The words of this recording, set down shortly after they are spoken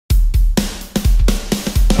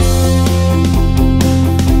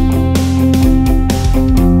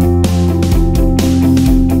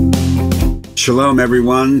Shalom,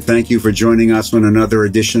 everyone. Thank you for joining us on another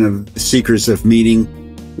edition of Seekers of Meaning.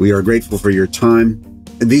 We are grateful for your time.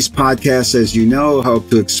 These podcasts, as you know, help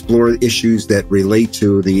to explore issues that relate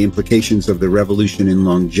to the implications of the revolution in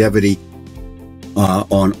longevity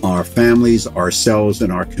on our families, ourselves,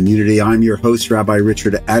 and our community. I'm your host, Rabbi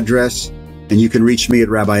Richard Address, and you can reach me at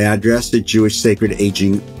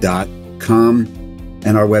rabbiaddress@jewishsacredaging.com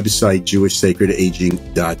and our website,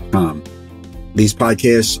 jewishsacredaging.com. These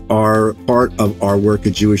podcasts are part of our work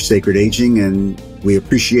at Jewish Sacred Aging, and we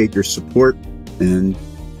appreciate your support, and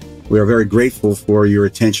we are very grateful for your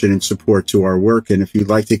attention and support to our work. And if you'd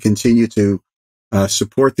like to continue to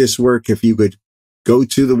support this work, if you could go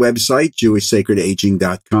to the website,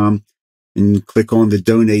 jewishsacredaging.com, and click on the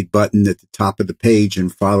donate button at the top of the page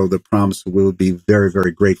and follow the prompts, we will be very,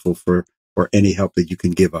 very grateful for any help that you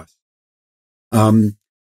can give us.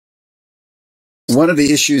 One of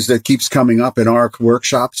the issues that keeps coming up in our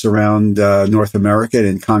workshops around North America and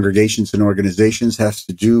in congregations and organizations has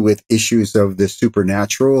to do with issues of the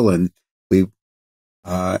supernatural and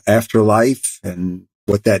afterlife and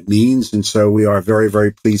what that means. And so we are very,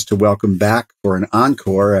 very pleased to welcome back for an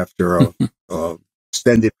encore after a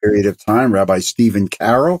extended period of time, Rabbi Stephen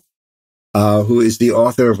Karol, who is the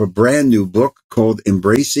author of a brand new book called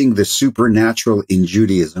Embracing the Supernatural in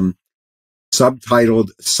Judaism, subtitled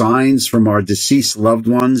Signs from Our Deceased Loved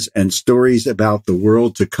Ones and Stories About the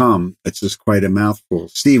World to Come. It's just quite a mouthful.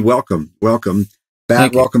 Steve, welcome. Welcome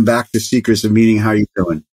back. Welcome back to Seekers of Meaning. How are you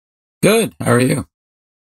doing? Good. How are you?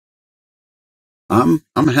 I'm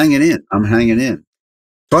hanging in. I'm hanging in.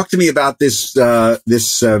 Talk to me about this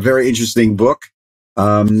very interesting book.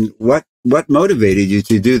 What motivated you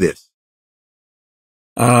to do this?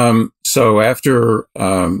 So after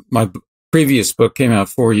my previous book came out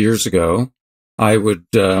 4 years ago, I would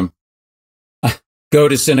go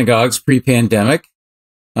to synagogues pre-pandemic.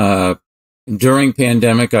 During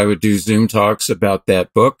pandemic, I would do Zoom talks about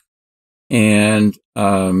that book, and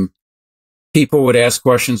people would ask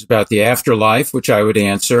questions about the afterlife, which I would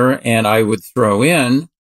answer, and I would throw in,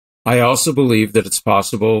 I also believe that it's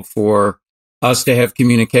possible for us to have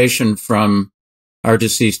communication from our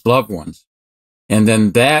deceased loved ones. And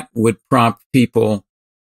then that would prompt people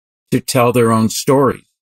to tell their own stories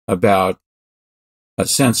about a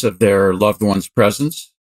sense of their loved one's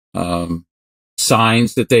presence,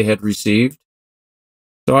 signs that they had received.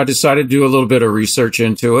 So I decided to do a little bit of research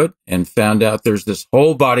into it and found out there's this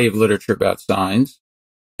whole body of literature about signs,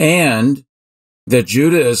 and that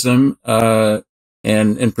Judaism, and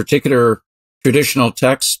in particular traditional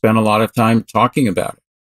texts, spent a lot of time talking about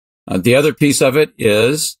it. The other piece of it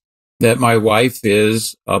is that my wife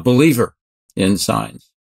is a believer in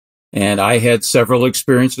signs. And I had several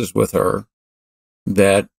experiences with her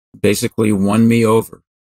that basically won me over.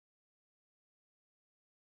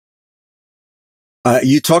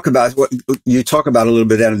 You talk about a little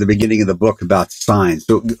bit at the beginning of the book about signs.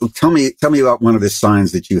 So tell me about one of the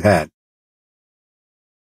signs that you had.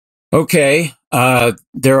 Okay.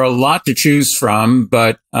 There are a lot to choose from,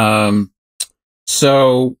 but,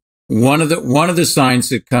 so one of the signs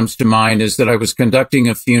that comes to mind is that I was conducting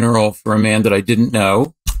a funeral for a man that I didn't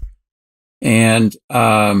know. And,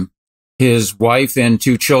 his wife and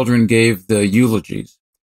 2 children gave the eulogies.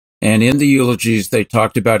 And in the eulogies, they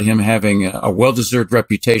talked about him having a well-deserved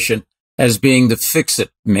reputation as being the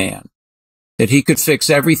fix-it man, that he could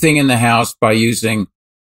fix everything in the house by using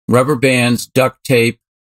rubber bands, duct tape,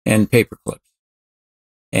 and paper clips.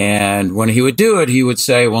 And when he would do it, he would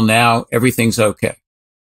say, well, now everything's okay.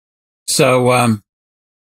 So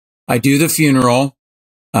I do the funeral.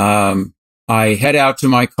 I head out to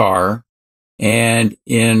my car. And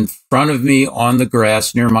in front of me on the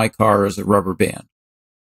grass near my car is a rubber band.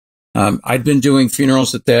 I'd been doing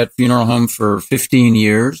funerals at that funeral home for 15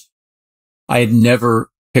 years. I had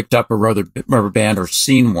never picked up a rubber band or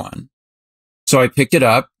seen one. So I picked it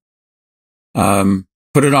up,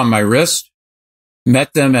 put it on my wrist,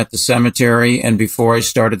 met them at the cemetery. And before I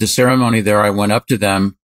started the ceremony there, I went up to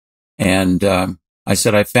them and I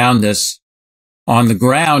said, I found this on the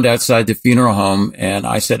ground outside the funeral home. And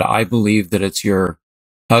I said, I believe that it's your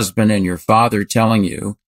husband and your father telling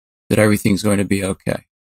you that everything's going to be okay.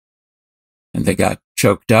 And they got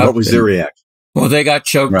choked up. What was their reaction? Well, they got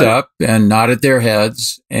choked up and nodded their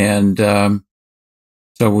heads. And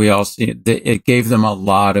so we all see it gave them a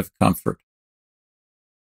lot of comfort.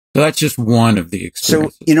 So that's just one of the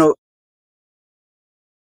experiences. So,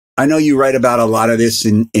 I know you write about a lot of this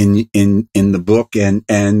in the book,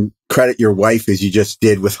 and credit your wife, as you just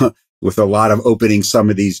did, with a lot of opening some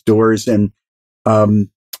of these doors. And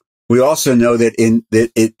we also know that in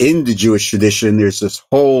the Jewish tradition, there's this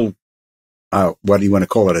whole what do you want to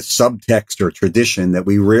call it, a subtext or tradition that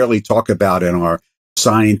we rarely talk about in our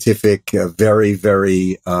scientific, very,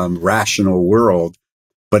 very rational world,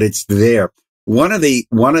 but it's there. One of the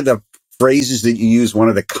phrases that you use, one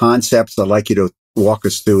of the concepts I'd like you to walk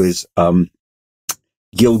us through is Gilgul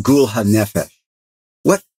HaNefesh.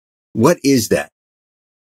 What is that?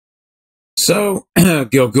 So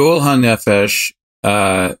Gilgul HaNefesh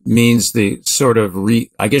means the sort of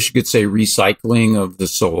I guess you could say recycling of the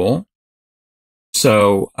soul.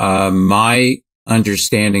 So my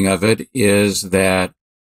understanding of it is that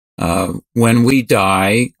when we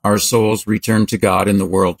die, our souls return to God in the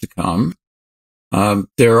world to come.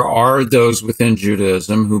 There are those within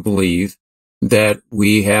Judaism who believe that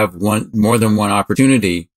we have more than one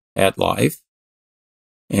opportunity at life,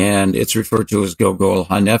 and it's referred to as Gilgul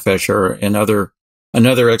HaNefesh, or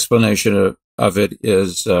another explanation of it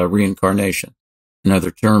is reincarnation,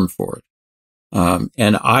 another term for it.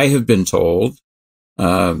 And I have been told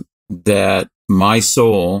that my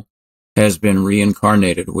soul has been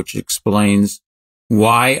reincarnated, which explains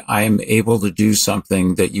why I am able to do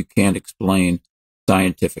something that you can't explain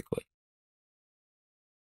scientifically.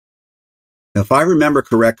 If I remember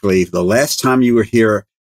correctly, the last time you were here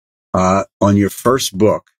on your first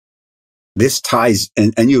book, this ties,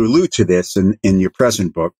 and you allude to this in your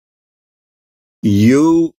present book,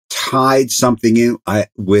 you tied something in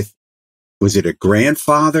with, was it a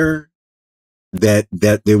grandfather that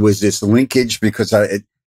there was this linkage? Because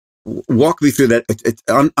walk me through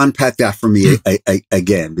that. Unpack that for me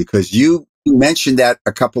again, because you mentioned that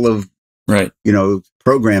a couple of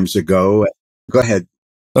programs ago. Go ahead.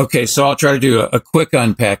 Okay, so I'll try to do a quick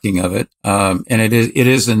unpacking of it, and it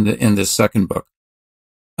is in the second book.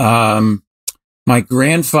 My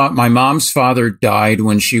mom's father died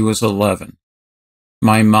when she was 11.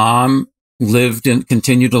 My mom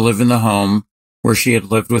continued to live in the home where she had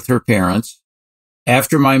lived with her parents.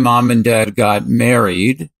 After my mom and dad got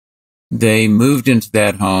married, they moved into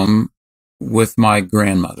that home with my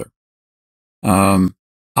grandmother.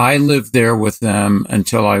 I lived there with them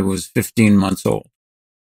until I was 15 months old.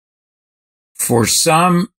 For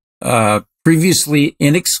some previously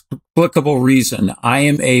inexplicable reason, I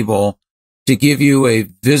am able to give you a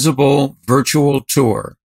visible virtual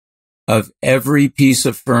tour of every piece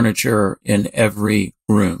of furniture in every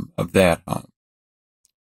room of that home.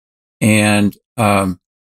 And when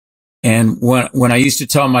I used to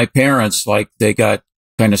tell my parents, like, they got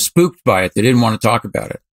kind of spooked by it, they didn't want to talk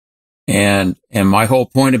about it. And my whole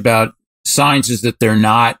point about signs is that they're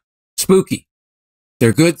not spooky.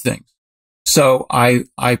 They're good things. So I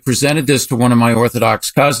presented this to one of my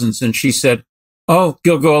Orthodox cousins, and she said, "Oh,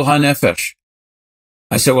 Gilgul HaNefesh."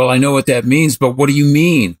 I said, "Well, I know what that means, but what do you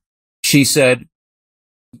mean?" She said,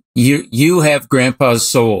 You have Grandpa's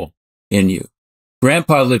soul in you.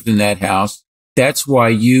 Grandpa lived in that house. That's why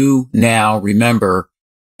you now remember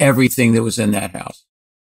everything that was in that house.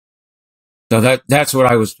 So that's what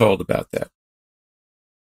I was told about that.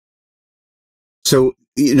 So,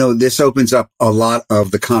 this opens up a lot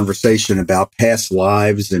of the conversation about past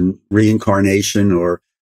lives and reincarnation,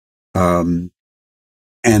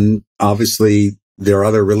 and obviously there are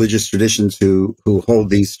other religious traditions who hold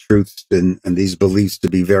these truths and these beliefs to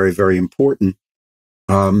be very, very important.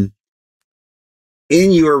 In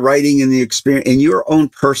your writing, in the experience, in your own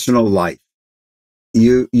personal life,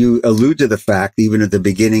 you allude to the fact, even at the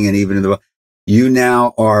beginning and even in the book, you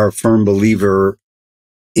now are a firm believer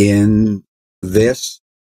in this.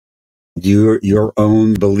 Your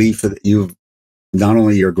own belief that you've not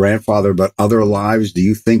only your grandfather, but other lives. Do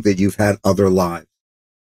you think that you've had other lives?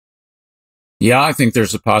 Yeah, I think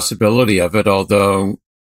there's a possibility of it, although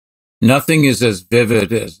nothing is as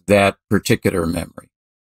vivid as that particular memory.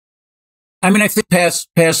 I mean, I think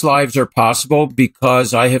past lives are possible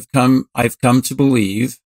because I've come to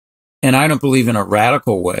believe, and I don't believe in a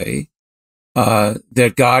radical way,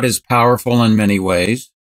 that God is powerful in many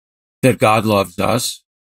ways, that God loves us,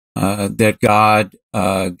 that God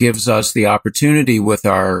gives us the opportunity with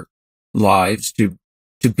our lives to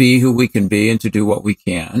be who we can be and to do what we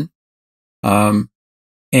can. And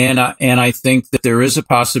I think that there is a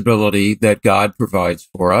possibility that God provides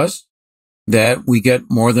for us, that we get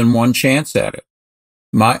more than one chance at it.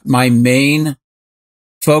 My main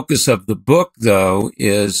focus of the book, though,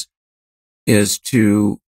 is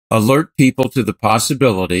to alert people to the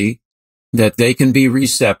possibility that they can be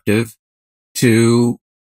receptive to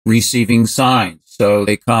receiving signs. So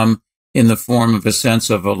they come in the form of a sense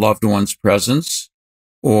of a loved one's presence,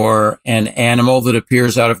 or an animal that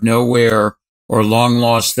appears out of nowhere, or long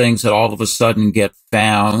lost things that all of a sudden get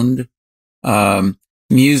found,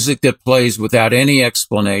 music that plays without any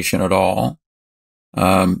explanation at all.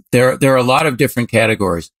 There are a lot of different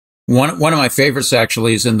categories. One of my favorites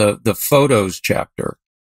actually is in the photos chapter,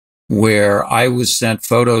 where I was sent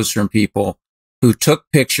photos from people who took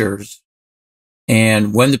pictures,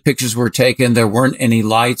 and when the pictures were taken, there weren't any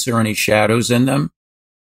lights or any shadows in them.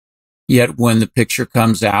 Yet when the picture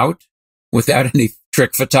comes out, without any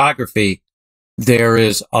trick photography, there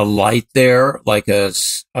is a light there, like a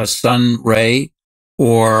sun ray,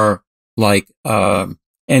 or like an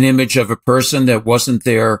image of a person that wasn't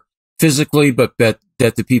there physically, but that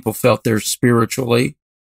the people felt there spiritually.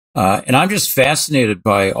 And I'm just fascinated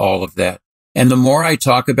by all of that. And the more I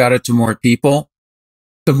talk about it to more people,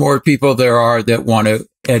 the more people there are that want to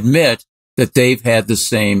admit that they've had the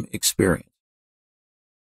same experience.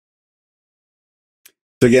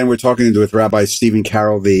 So again, we're talking with Rabbi Stephen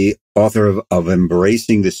Karol, the author of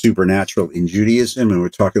Embracing the Supernatural in Judaism, and we're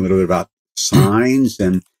talking a little bit about signs.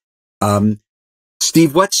 And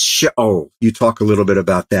Steve, what's Sheol? You talk a little bit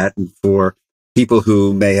about that, and for people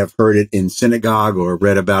who may have heard it in synagogue or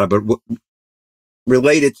read about it, but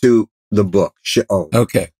related to the book, Sheol.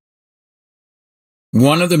 Okay.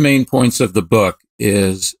 One of the main points of the book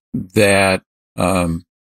is that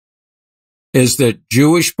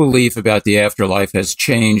Jewish belief about the afterlife has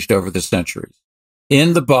changed over the centuries.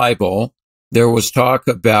 In the Bible, there was talk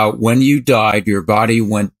about when you died, your body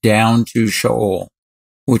went down to Sheol,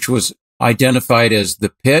 which was identified as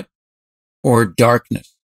the pit or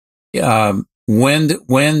darkness.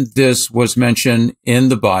 When this was mentioned in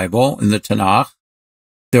the Bible, in the Tanakh,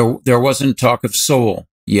 there wasn't talk of soul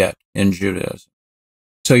yet in Judaism.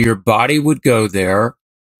 So your body would go there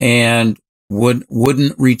and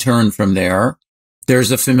wouldn't return from there.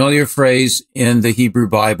 There's a familiar phrase in the Hebrew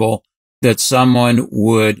Bible that someone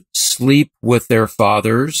would sleep with their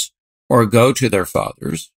fathers or go to their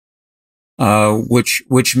fathers,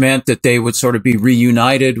 which meant that they would sort of be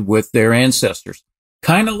reunited with their ancestors.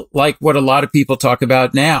 Kind of like what a lot of people talk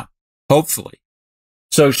about now, hopefully.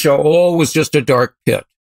 So Sheol was just a dark pit.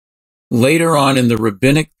 Later on in the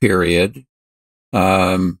rabbinic period,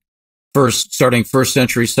 starting 1st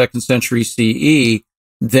century, 2nd century CE,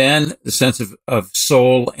 then the sense of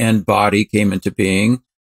soul and body came into being.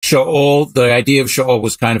 Sheol, the idea of Sheol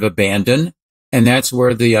was kind of abandoned, and that's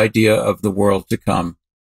where the idea of the world to come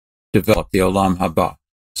developed, the Olam Haba.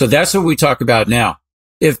 So that's what we talk about now.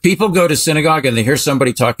 If people go to synagogue and they hear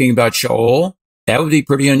somebody talking about Sheol, that would be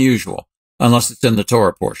pretty unusual, unless it's in the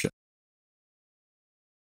Torah portion.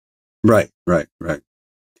 Right.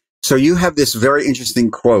 So you have this very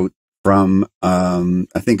interesting quote from, I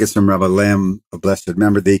think it's from Rabbi Lamb, a blessed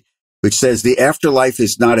memory, which says, the afterlife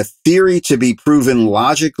is not a theory to be proven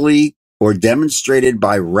logically or demonstrated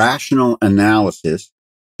by rational analysis.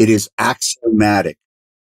 It is axiomatic.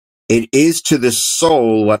 It is to the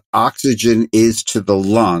soul what oxygen is to the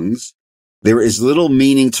lungs. There is little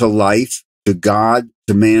meaning to life, to God,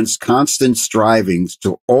 to man's constant strivings,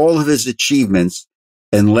 to all of his achievements,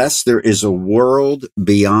 unless there is a world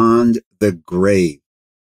beyond the grave.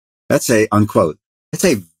 That's a unquote. That's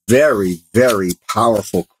a very, very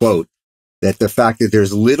powerful quote, that the fact that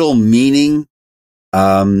there's little meaning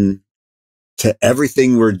to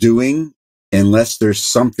everything we're doing unless there's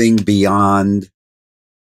something beyond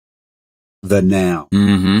the now.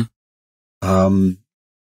 Mm-hmm.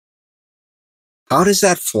 How does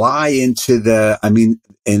that fly into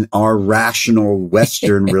in our rational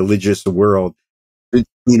Western religious world? Did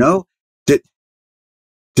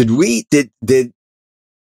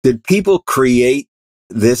people create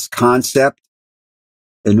this concept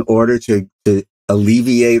in order to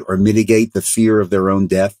alleviate or mitigate the fear of their own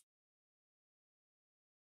death?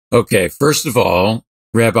 Okay, first of all,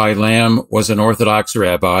 Rabbi Lamb was an Orthodox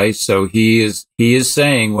rabbi, so he is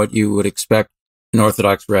saying what you would expect an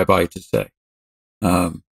Orthodox rabbi to say.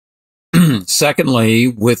 Secondly,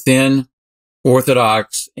 within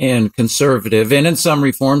Orthodox and conservative, and in some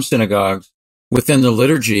Reform synagogues, within the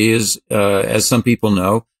liturgy is, as some people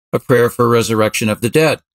know, a prayer for resurrection of the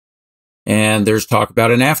dead, and there's talk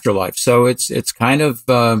about an afterlife. So it's kind of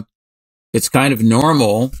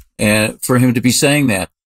normal for him to be saying that.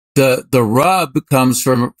 The rub comes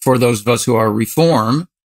for those of us who are Reform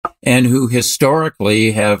and who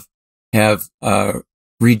historically have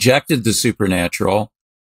rejected the supernatural,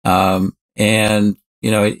 and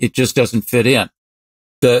it just doesn't fit in.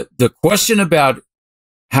 The question about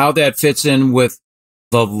how that fits in with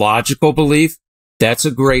the logical belief, that's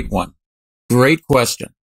a great one. Great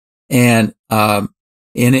question. And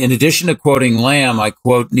in addition to quoting Lamb, I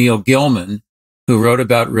quote Neil Gilman, who wrote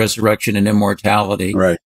about resurrection and immortality.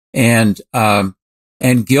 Right. And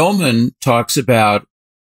Gilman talks about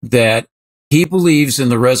that he believes in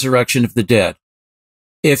the resurrection of the dead.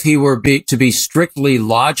 if he were to be strictly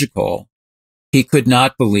logical, he could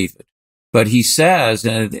not believe it. But he says,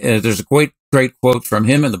 and there's a great quote from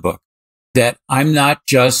him in the book, that I'm not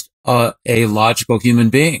just a logical human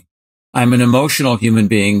being. I'm an emotional human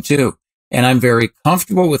being too. And I'm very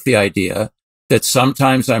comfortable with the idea that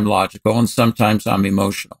sometimes I'm logical and sometimes I'm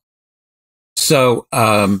emotional. So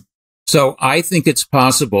I think it's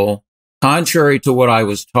possible, contrary to what I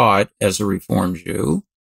was taught as a Reformed Jew,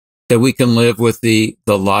 that we can live with the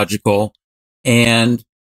logical and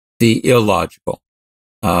the illogical.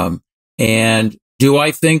 And do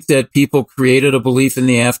I think that people created a belief in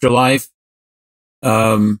the afterlife?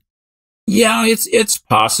 Yeah, it's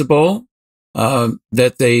possible,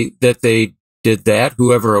 that they did that,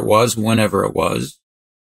 whoever it was, whenever it was.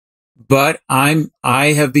 But I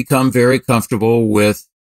have become very comfortable with,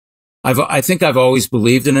 I think I've always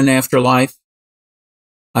believed in an afterlife.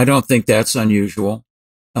 I don't think that's unusual.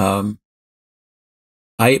 I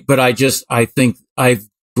think I've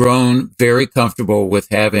grown very comfortable with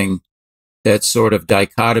having that sort of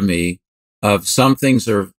dichotomy of some things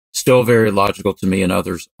are still very logical to me and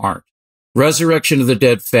others aren't. Resurrection of the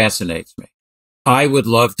dead fascinates me. I would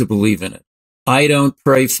love to believe in it. I don't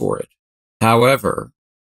pray for it. However,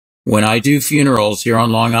 when I do funerals here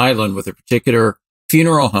on Long Island with a particular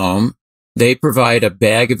funeral home, they provide a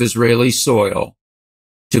bag of Israeli soil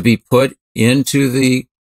to be put into the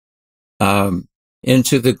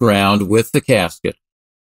ground with the casket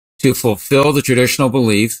to fulfill the traditional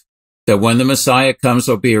belief that when the Messiah comes,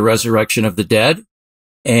 there'll be a resurrection of the dead,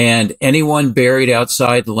 and anyone buried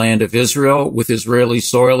outside the land of Israel with Israeli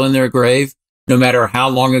soil in their grave, no matter how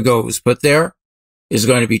long ago it was put there, is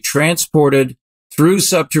going to be transported through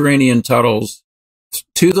subterranean tunnels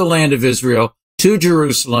to the land of Israel, to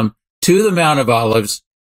Jerusalem, to the Mount of Olives,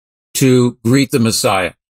 to greet the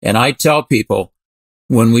Messiah. And I tell people,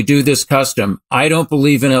 when we do this custom, I don't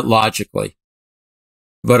believe in it logically,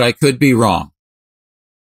 but I could be wrong.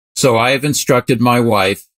 So I have instructed my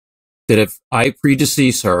wife that if I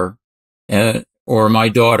predecease her, or my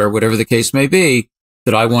daughter, whatever the case may be,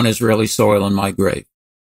 that I want Israeli soil in my grave.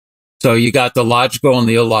 So you got the logical and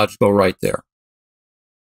the illogical right there.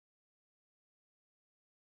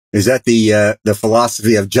 Is that the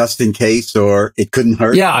philosophy of just in case, or it couldn't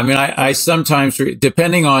hurt? Yeah, I mean, I sometimes,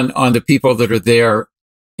 depending on the people that are there,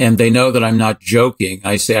 and they know that I'm not joking,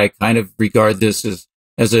 I say I kind of regard this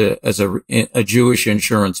as a Jewish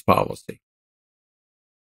insurance policy,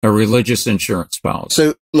 a religious insurance policy.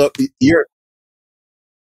 So look, you're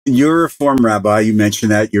a Reformed rabbi. You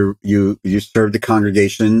mentioned that you served the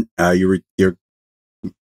congregation. You're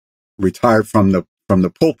retired from the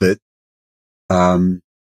pulpit.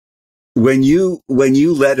 When you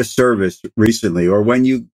led a service recently, or when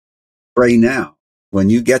you pray now, when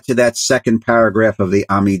you get to that second paragraph of the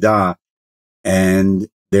Amidah, and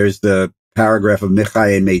there's the paragraph of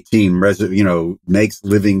Michaye Metim, makes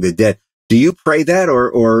living the dead. Do you pray that,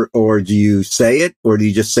 or do you say it, or do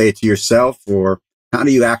you just say it to yourself, or how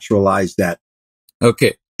do you actualize that?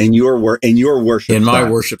 Okay. In your worship in style. My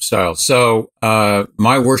worship style. So,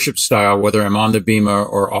 my worship style, whether I'm on the bima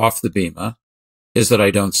or off the bima, is that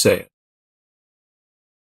I don't say it.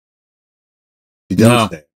 You don't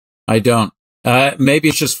say it. I don't. Maybe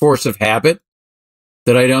it's just force of habit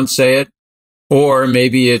that I don't say it, or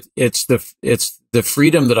maybe it's the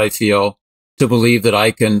freedom that I feel to believe that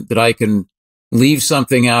I can leave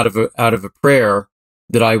something out of a prayer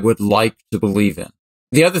that I would like to believe in.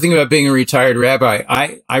 The other thing about being a retired rabbi,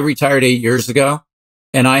 I retired 8 years ago,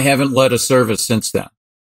 and I haven't led a service since then,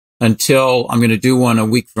 until I'm going to do one a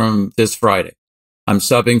week from this Friday. I'm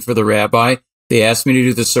subbing for the rabbi. They asked me to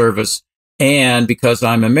do the service, and because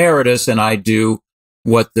I'm emeritus and I do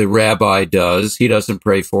what the rabbi does, he doesn't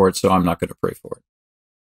pray for it, so I'm not going to pray for it.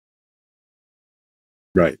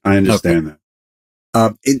 Right. I understand that.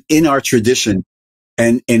 In our tradition,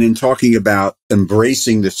 and in talking about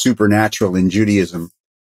embracing the supernatural in Judaism,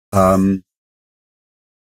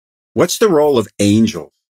 what's the role of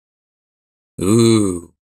angels?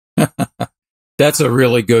 Ooh, that's a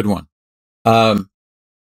really good one.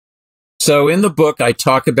 So in the book, I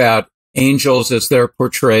talk about angels as they're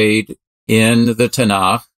portrayed in the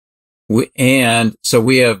Tanakh. And so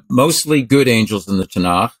we have mostly good angels in the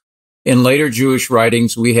Tanakh. In later Jewish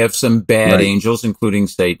writings, we have some bad angels, including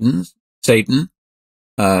Satan, Satan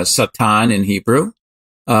in Hebrew.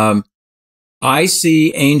 I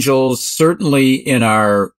see angels certainly in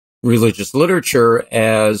our religious literature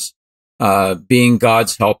as being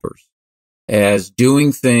God's helpers, as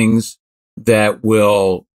doing things that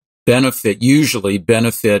will usually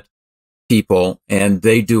benefit people, and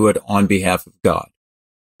they do it on behalf of God.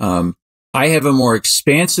 I have a more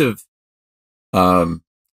expansive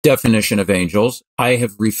definition of angels. I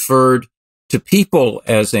have referred to people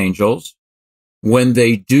as angels when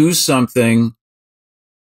they do something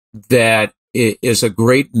that is a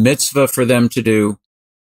great mitzvah for them to do,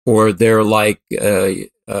 or they're like, the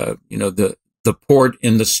port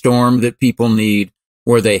in the storm that people need,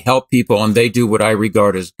 or they help people and they do what I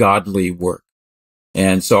regard as godly work.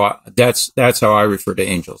 And so that's how I refer to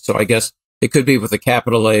angels. So I guess it could be with a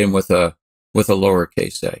capital A and with a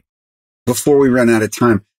lowercase a. Before we run out of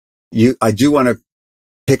time, I do want to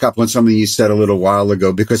pick up on something you said a little while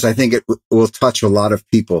ago, because I think it will touch a lot of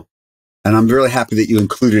people. And I'm really happy that you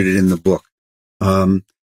included it in the book.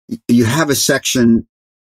 You have a section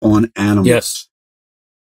on animals. Yes.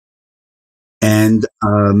 And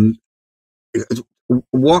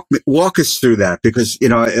walk us through that, because,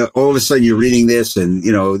 all of a sudden you're reading this and,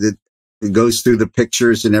 it goes through the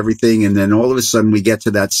pictures and everything. And then all of a sudden we get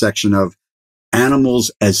to that section of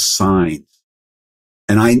animals as signs.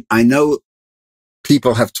 And I know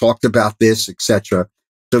people have talked about this, etc.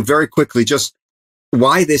 So very quickly, just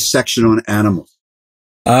why this section on animals?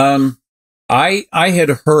 I had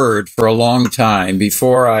heard for a long time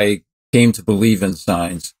before I came to believe in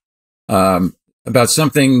signs, about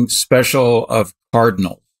something special of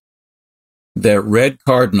cardinals, that red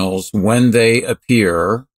cardinals, when they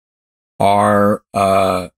appear, are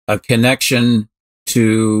a connection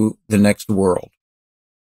to the next world.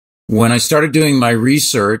 When I started doing my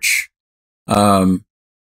research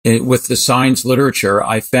with the signs literature,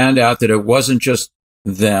 I found out that it wasn't just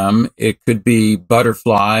them. It could be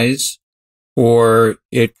butterflies, or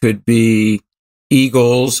it could be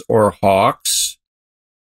eagles or hawks.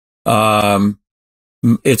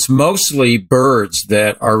 It's mostly birds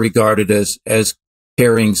that are regarded as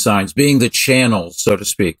carrying signs, being the channels, so to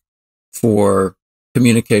speak, for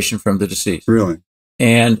communication from the deceased. Really?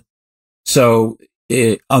 And so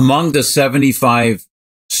among the 75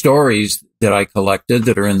 stories that I collected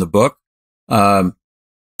that are in the book,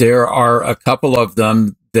 there are a couple of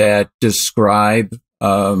them that describe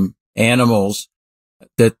animals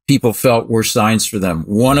that people felt were signs for them.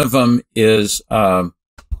 One of them is an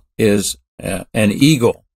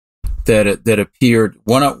eagle that appeared.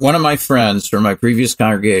 One of my friends from my previous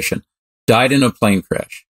congregation died in a plane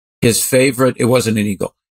crash. His favorite, it wasn't an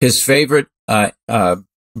eagle. His favorite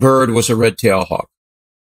bird was a red-tailed hawk.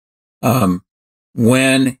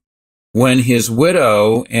 When his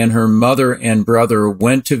widow and her mother and brother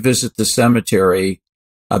went to visit the cemetery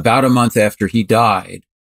about a month after he died,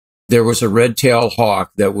 there was a red-tailed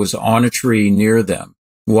hawk that was on a tree near them,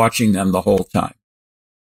 watching them the whole time.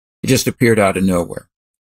 It just appeared out of nowhere.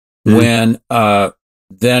 When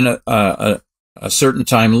then a certain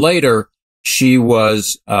time later, she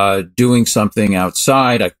was doing something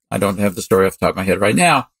outside. I don't have the story off the top of my head right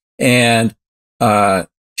now. And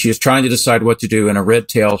she was trying to decide what to do, and a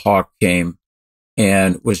red-tailed hawk came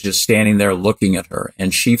and was just standing there looking at her.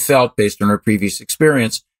 And she felt, based on her previous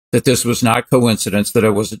experience, that this was not coincidence, that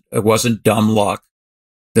it wasn't dumb luck,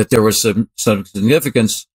 that there was some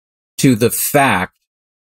significance to the fact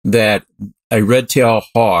that a red-tailed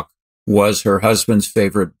hawk was her husband's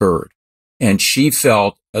favorite bird. And she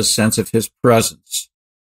felt a sense of his presence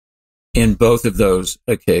in both of those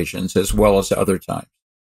occasions, as well as other times.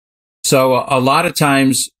 So a lot of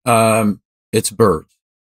times, it's birds.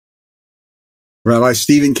 Rabbi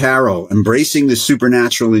Stephen Karol, Embracing the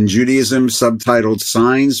Supernatural in Judaism, subtitled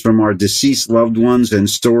Signs from Our Deceased Loved Ones and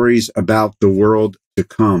Stories About the World to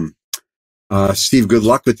Come. Steve, good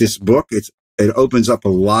luck with this book. It opens up a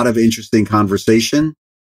lot of interesting conversation,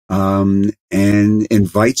 and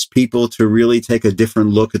invites people to really take a different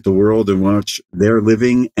look at the world in which they're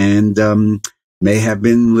living and may have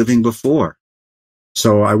been living before.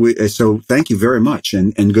 So thank you very much,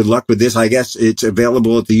 and good luck with this. I guess it's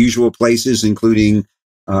available at the usual places, including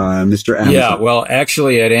Mr. Amazon. Yeah, well,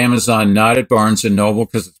 actually at Amazon, not at Barnes & Noble,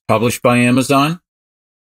 because it's published by Amazon.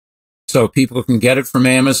 So people can get it from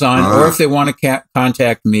Amazon, or if they want to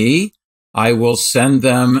contact me, I will send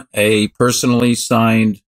them a personally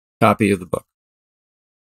signed copy of the book.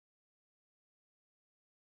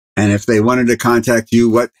 And if they wanted to contact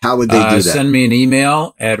you, how would they do that? Send me an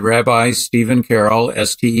email at Rabbi Stephen Karol,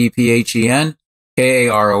 StephenKarol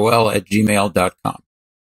 @gmail.com.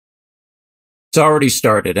 It's already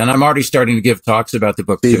started, and I'm already starting to give talks about the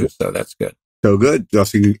book too, so that's good. So good.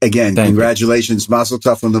 Again, congratulations. Mazel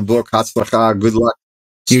tov on the book. Hatzlacha. Good luck.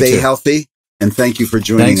 Stay healthy, and thank you for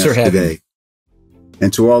joining us today.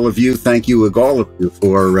 And to all of you, thank you, all of you,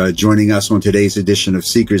 for joining us on today's edition of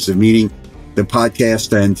Seekers of Meaning, the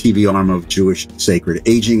podcast and TV arm of Jewish Sacred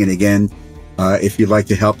Aging. And again, if you'd like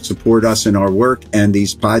to help support us in our work and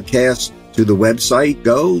these podcasts, to the website,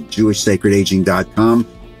 go, jewishsacredaging.com.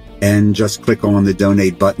 and just click on the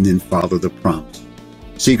donate button and follow the prompts.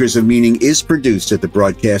 Seekers of Meaning is produced at the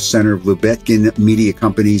Broadcast Center of Lubetkin Media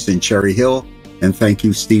Companies in Cherry Hill. And thank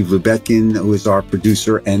you, Steve Lubetkin, who is our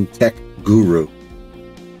producer and tech guru.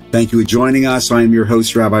 Thank you for joining us. I am your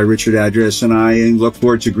host, Rabbi Richard Address, and I look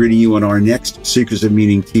forward to greeting you on our next Seekers of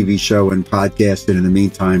Meaning TV show and podcast. And in the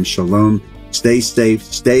meantime, shalom. Stay safe,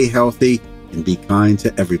 stay healthy, and be kind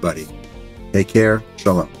to everybody. Take care.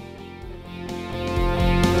 Shalom.